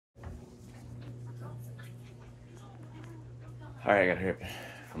All right, I gotta hurry up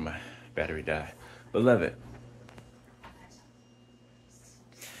from my battery die. Beloved,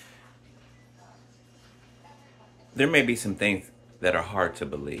 there may be some things that are hard to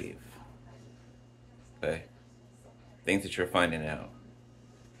believe. Okay? Things that you're finding out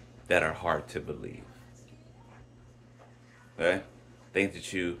that are hard to believe. Okay? Things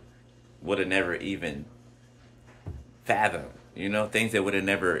that you would have never even fathomed. You know, things that would have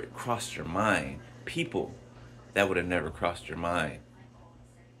never crossed your mind. People that would have never crossed your mind.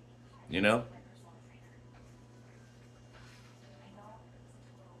 You know?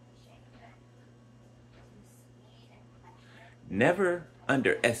 Never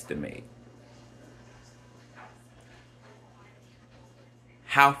underestimate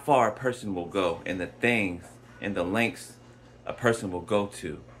how far a person will go and the things and the lengths a person will go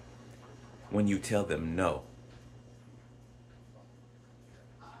to when you tell them no.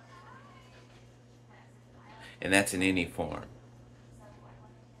 And that's in any form.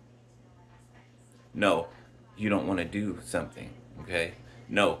 No, you don't want to do something, okay?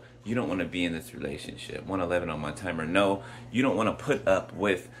 No, you don't want to be in this relationship. 111 on my timer. No, you don't want to put up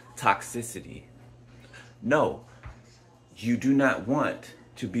with toxicity. No, you do not want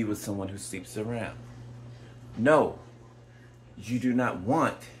to be with someone who sleeps around. No, you do not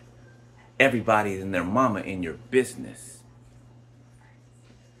want everybody and their mama in your business.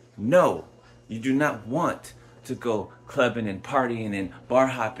 No, you do not want to go clubbing and partying and bar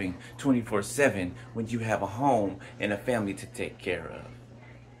hopping 24/7 when you have a home and a family to take care of,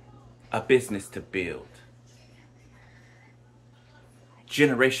 a business to build,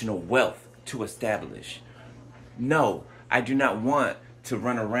 generational wealth to establish. No, I do not want to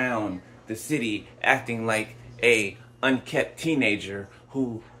run around the city acting like a unkept teenager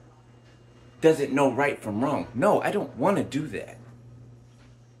who doesn't know right from wrong. No, I don't want to do that.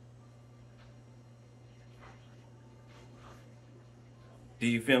 Do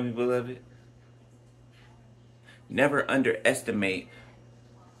you feel me, beloved? Never underestimate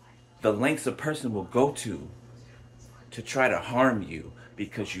the lengths a person will go to try to harm you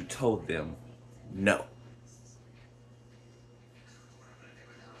because you told them no.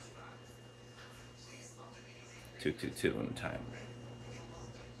 Two on the timer.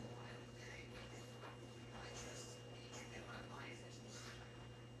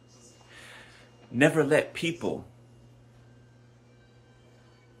 Never let people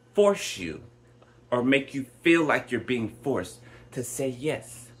force you or make you feel like you're being forced to say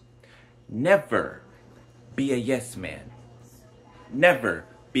yes. Never be a yes man. Never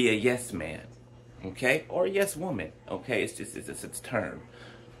be a yes man. Okay? Or a yes woman. Okay? It's a term.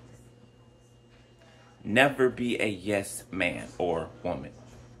 Never be a yes man or woman.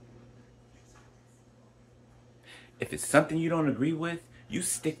 If it's something you don't agree with, you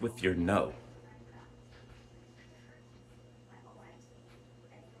stick with your no.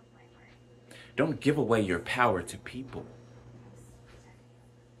 Don't give away your power to people.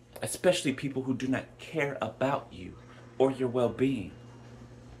 Especially people who do not care about you or your well-being.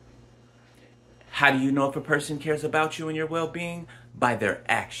 How do you know if a person cares about you and your well-being? By their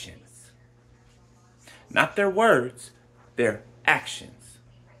actions. Not their words, their actions.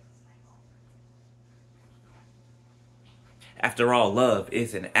 After all, love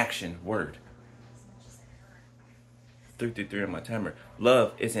is an action word. 333 on my timer.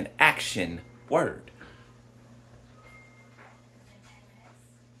 Love is an action word.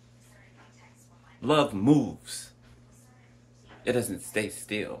 Love moves. It doesn't stay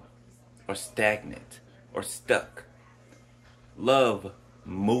still or stagnant or stuck. Love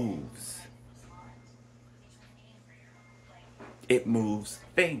moves. It moves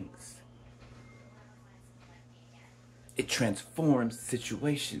things. It transforms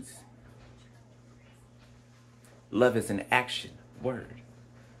situations. Love is an action word.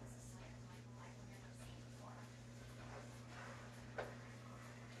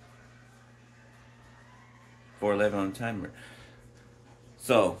 .411 on the timer.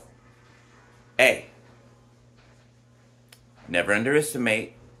 So, A, never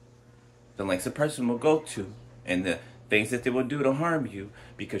underestimate the lengths a person will go to and the things that they will do to harm you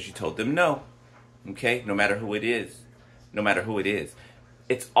because you told them no. Okay? No matter who it is. No matter who it is.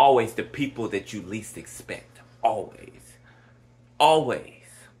 It's always the people that you least expect. Always. Always.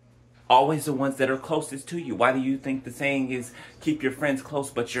 Always the ones that are closest to you. Why do you think the saying is, keep your friends close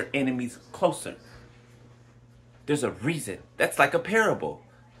but your enemies closer? There's a reason. That's like a parable.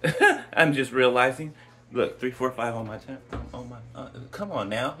 I'm just realizing. Look, 345 on my time. On my. Come on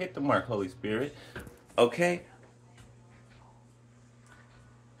now, hit the mark, Holy Spirit. Okay.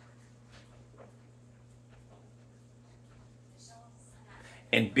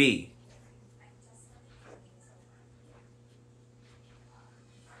 And B,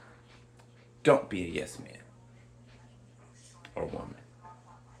 Don't be a yes man or woman.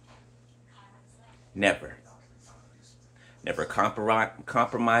 Never. Never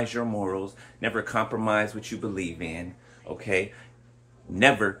compromise your morals. Never compromise what you believe in. Okay?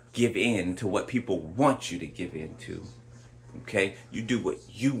 Never give in to what people want you to give in to. Okay? You do what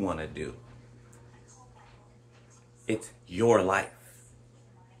you want to do. It's your life.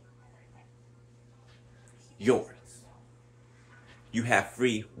 Yours. You have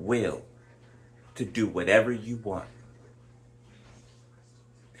free will to do whatever you want.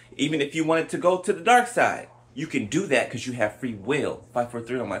 Even if you wanted to go to the dark side, you can do that because you have free will.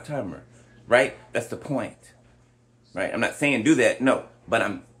 543 on my timer. Right? That's the point. Right? I'm not saying do that, no. But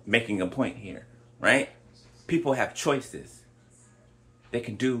I'm making a point here. Right? People have choices. They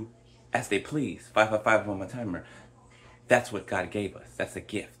can do as they please. 555 on my timer. That's what God gave us. That's a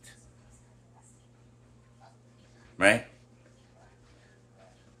gift. Right?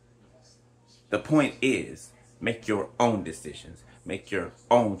 The point is, make your own decisions. Make your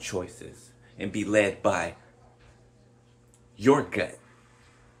own choices. And be led by your gut.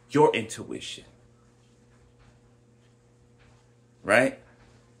 Your intuition. Right?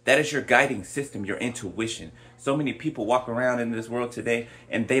 That is your guiding system, your intuition. So many people walk around in this world today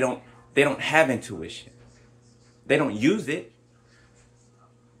and they don't have intuition. They don't use it.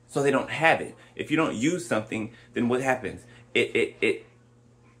 So they don't have it. If you don't use something, then what happens? It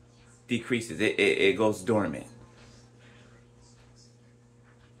decreases. It goes dormant.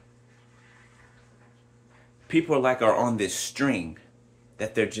 People are on this string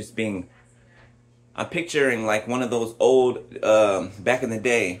that they're just being... I'm picturing like one of those old, back in the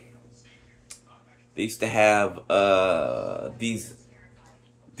day, they used to have these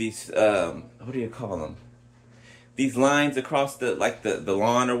what do you call them? These lines across the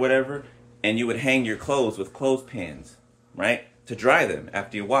lawn or whatever, and you would hang your clothes with clothespins, right? To dry them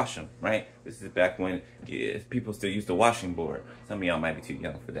after you wash them, right? This is back when people still used the washing board. Some of y'all might be too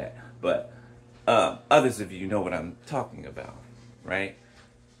young for that, but others of you know what I'm talking about, right?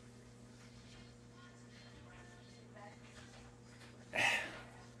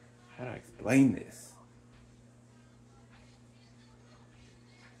 How do I explain this?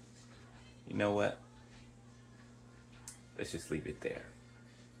 You know what? Let's just leave it there.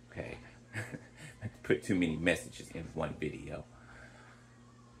 Okay? I put too many messages in one video.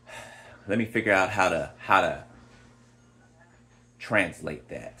 Let me figure out how to translate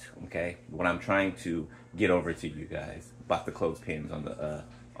that. Okay? What I'm trying to get over to you guys about the clothespins on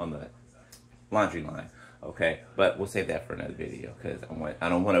the laundry line. Okay, but we'll save that for another video because I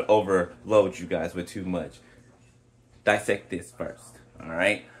don't want to overload you guys with too much. Dissect this first. All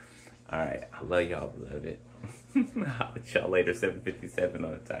right. I love y'all, beloved. I'll let y'all later. 7:57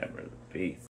 on the timer. Peace.